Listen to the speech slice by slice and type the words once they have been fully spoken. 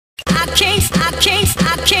can't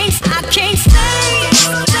stay.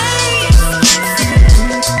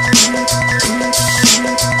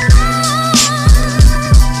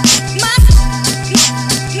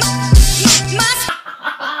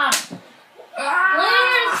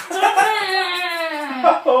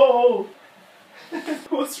 Oh,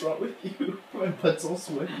 what's wrong with you? My butt's all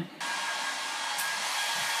sweaty.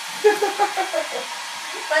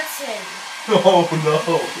 Destin. Oh no.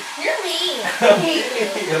 You're mean. I hate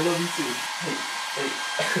you. I love you too. Hey.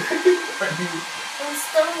 I'm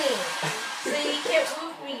stony. So you can't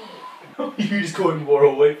move me. You're just going more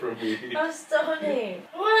away from me. I'm stony.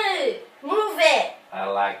 What? Move it. I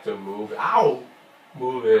like to move it. Ow!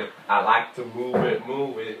 Move it. I like to move it.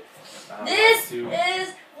 Move it. This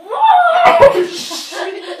is Oh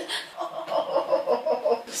shit!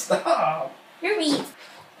 Oh, stop! You're mean.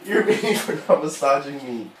 You're mean for not massaging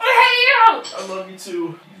me. I hate you. I love you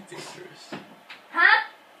too. You're dangerous. Huh?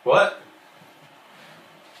 What?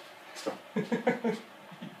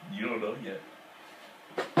 You don't know yet.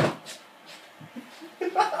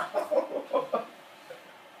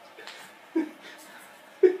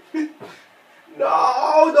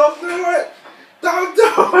 No, don't do it! Don't do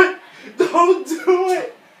it! Don't do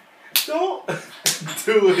it! Don't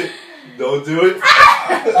do it! Don't do it!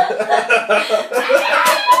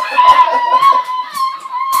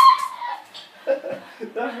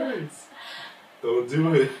 That hurts. Don't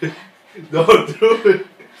do it. Don't do it.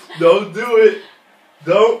 Don't do it.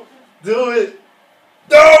 Don't do it.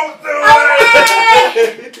 Don't do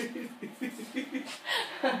it!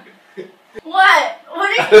 What? What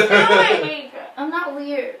are you doing? I'm not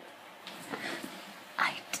weird.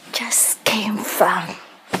 I just came from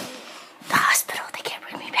the hospital. They can't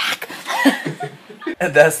bring me back.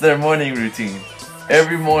 And that's their morning routine.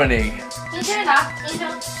 Every morning. Can you turn it off,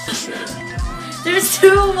 Angel? There's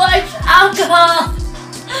too much alcohol.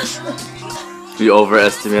 We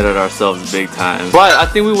overestimated ourselves big time. But I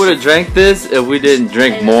think we would have drank this if we didn't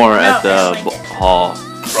drink more at the hall.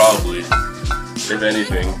 Probably. If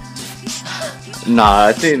anything. Nah,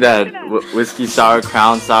 I think that whiskey sour,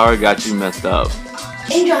 crown sour got you messed up.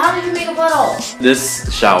 Angel, how did you make a puddle?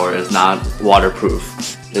 This shower is not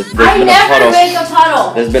waterproof. I never make a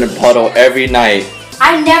puddle. There's been a puddle every night.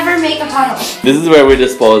 I never make a puddle. This is where we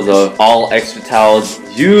dispose of all extra towels,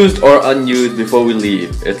 used or unused, before we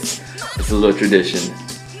leave. It's a little tradition.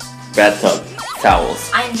 Bathtub towels.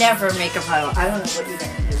 I never make a puddle. I don't know what you guys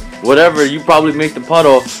do. Whatever, you probably make the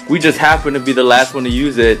puddle. We just happen to be the last one to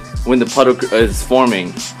use it when the puddle is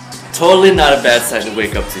forming. Totally not a bad sight to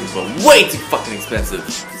wake up to, but way too fucking expensive.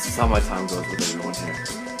 This is how my time goes with everyone here.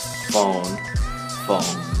 Phone.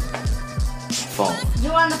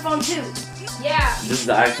 You on the phone too? Yeah. This is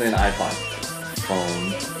actually an iPod.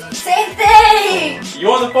 Phone. Same thing.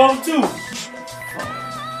 You on the phone too?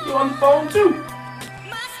 Phone. You on the phone too?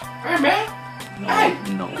 Hey man. Hey.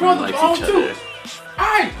 No You one on the likes phone each too? other.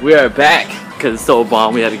 Hey. We are back because it's so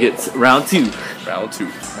bomb. We had to get round two. Round two.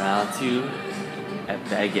 Round two at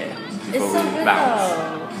Baguette It's before so we good bounce.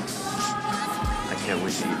 though. I can't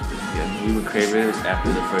wait to eat this again. We would crave it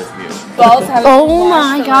after the first meal. Oh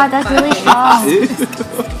my god, that's really strong.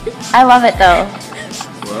 I love it though.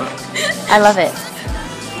 What? I love it.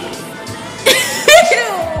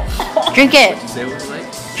 Drink it. Say what you like?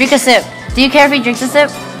 Drink a sip. Do you care if he drinks a sip?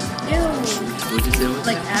 What'd you say what?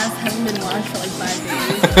 Like ass hasn't been washed for like 5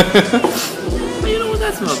 days. Well, you know what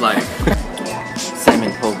that smells like?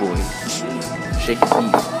 Salmon po' boy. Shaky cheese.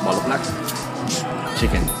 Ball of black.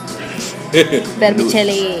 Chicken.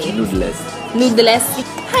 Vermicelli. Noodles. Noodles.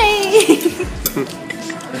 Hi.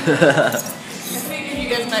 You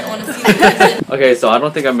guys might want to see this. Okay, so I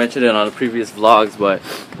don't think I mentioned it on the previous vlogs, but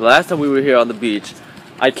the last time we were here on the beach,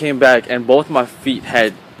 I came back and both my feet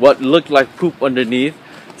had what looked like poop underneath.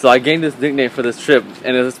 So I gained this nickname for this trip,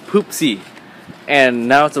 and it was Poopsie. And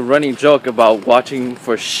now it's a running joke about watching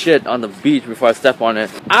for shit on the beach before I step on it.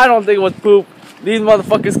 I don't think it was poop. These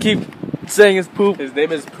motherfuckers keep saying it's poop. His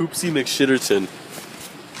name is Poopsie McShitterton.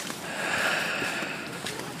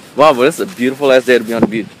 Wow, but it's a beautiful ass day to be on the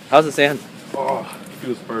beach. How's the sand? Oh, it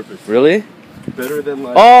feels perfect. Really? Better than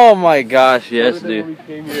like. Oh my gosh, yes, better than dude. when we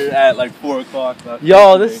came here at like 4 o'clock.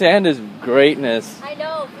 Yo, this sand is greatness. I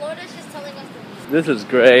know. Florida's just telling us to. This is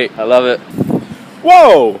great. I love it.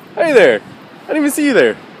 Whoa! Hey there! I didn't even see you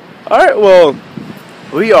there. Alright, well,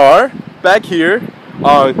 we are back here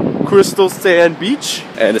on Crystal Sand Beach,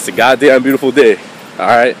 and it's a goddamn beautiful day.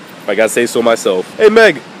 Alright? If I gotta say so myself. Hey,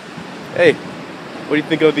 Meg! Hey, what do you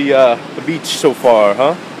think of the beach so far,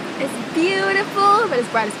 huh? It's beautiful, but it's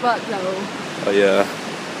bright as fuck though. Oh, yeah.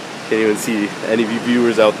 Can't even see any of you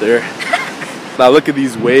viewers out there. Now, look at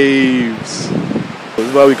these waves. This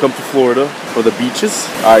is why we come to Florida. for the beaches.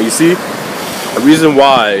 Alright, you see? The reason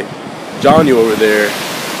why Johnny over there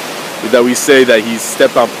is that we say that he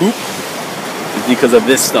stepped on poop is because of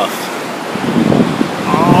this stuff.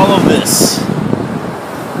 All of this.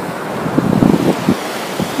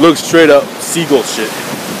 Looks straight up seagull shit.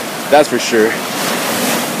 That's for sure.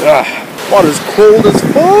 Water's cold as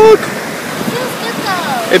fuck. Feels good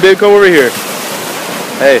though. Hey babe, come over here.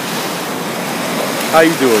 Hey. How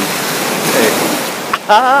you doing? Hey.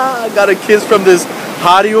 I got a kiss from this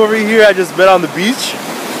hottie over here I just met on the beach.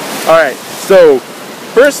 Alright, so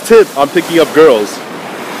first tip on picking up girls.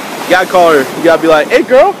 You gotta call her, you gotta be like, hey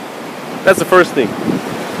girl. That's the first thing.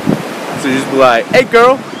 So you just be like, hey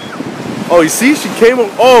girl. Oh, you see, she came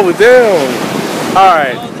over down.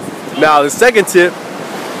 Alright. Now the second tip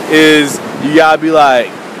is you gotta be like,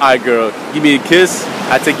 alright girl, give me a kiss,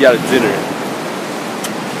 I take you out to dinner.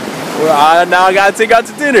 Well, now I gotta take you out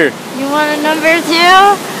to dinner. You want a number 2?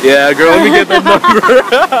 Yeah, girl, let me get that number.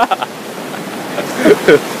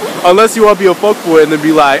 Unless you want to be a fuckboy and then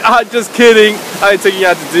be like, just kidding, I ain't taking you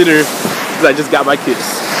out to dinner because I just got my kiss.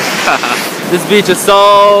 This beach is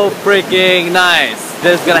so freaking nice.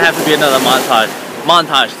 There's gonna have to be another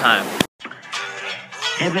montage time.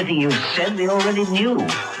 Everything you said we already knew,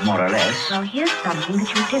 more or less. Well, here's something that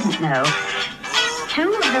you didn't know.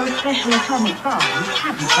 2 of those special atomic bombs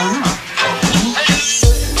haven't gone off.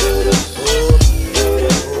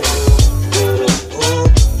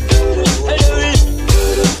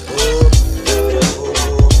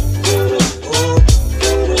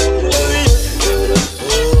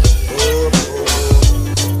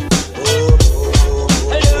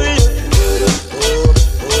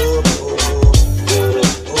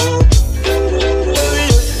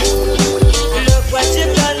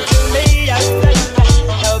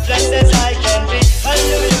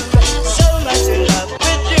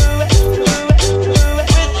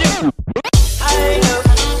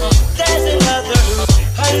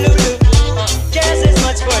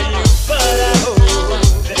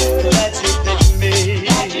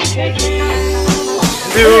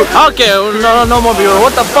 Okay, no more viewer.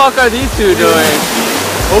 What the fuck are these two doing?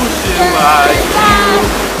 Ocean like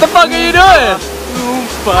What the fuck are you doing?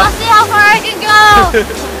 I'll see how far I can go.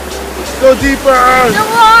 Go deeper. The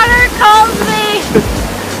water calls me.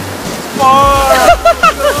 Far.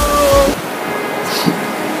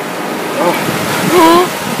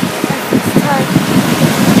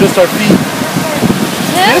 Just our feet.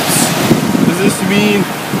 Hips? Does this mean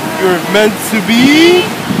you're meant to be?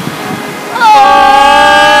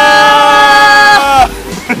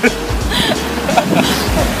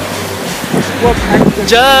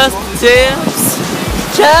 Just tips.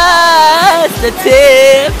 Just the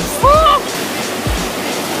tips.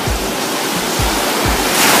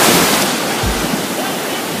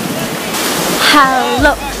 How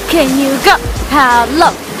low can you go? How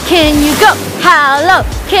low can you go? How low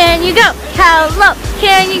can you go? How low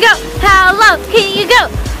can you go? How low can you go?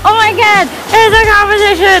 Oh my god, there's a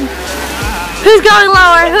competition. Who's going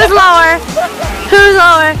lower? Who's lower? Who's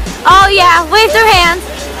lower? Oh yeah, wave their hands.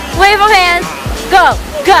 Wave them hands. Go,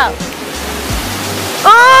 go.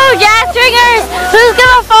 Oh, yeah, stringers. Who's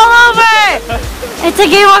gonna fall over? It's a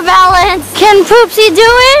game of balance. Can Poopsie do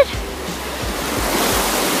it?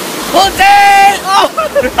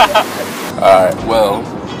 Alright, well,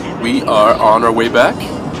 we are on our way back,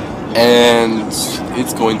 and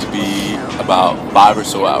it's going to be about 5 or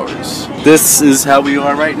so hours. This is how we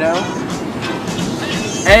are right now.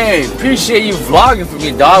 Hey, appreciate you vlogging for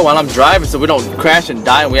me, dog, while I'm driving so we don't crash and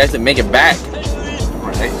die and we actually make it back.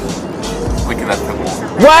 Right? Look at that temple.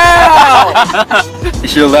 Wow! You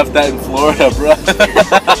should have left that in Florida, bro.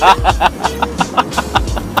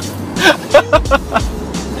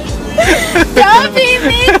 Don't be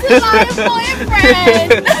mean to my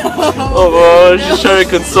boyfriend. Oh, she's trying to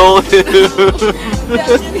console him.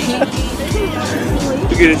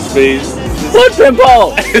 Look at his face. Foot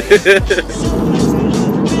pimple!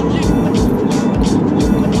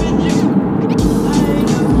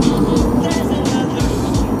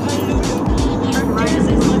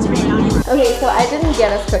 Okay, so I didn't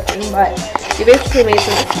get us cooking, but we basically made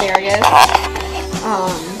some asparagus,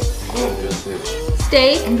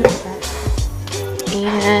 steak,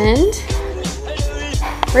 and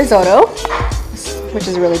risotto, which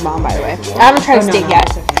is really bomb, by the way. I haven't tried a steak yet,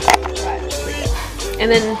 but it's pretty good. And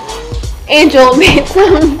then Angel made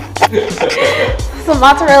some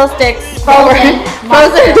mozzarella sticks, frozen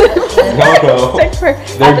sticks for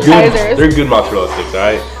appetizers. They're good mozzarella sticks,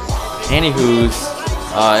 alright? Anywho's,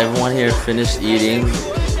 everyone here finished eating,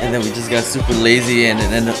 and then we just got super lazy and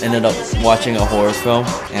ended up watching a horror film,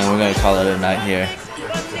 and we're gonna call it a night here.